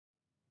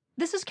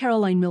This is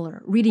Caroline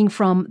Miller reading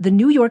from the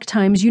New York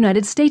Times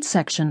United States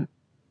section.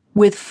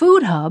 With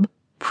Food Hub,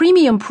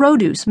 premium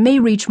produce may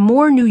reach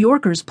more New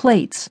Yorkers'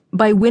 plates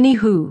by Winnie.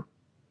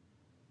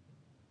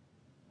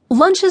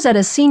 Lunches at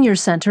a senior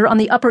center on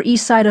the Upper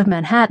East Side of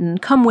Manhattan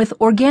come with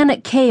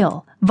organic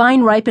kale,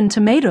 vine-ripened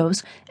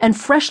tomatoes, and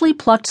freshly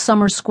plucked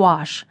summer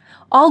squash,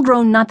 all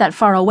grown not that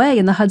far away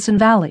in the Hudson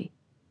Valley.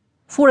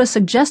 For a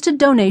suggested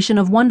donation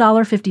of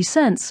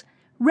 $1.50,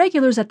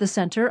 regulars at the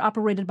center,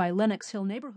 operated by Lenox Hill Neighborhood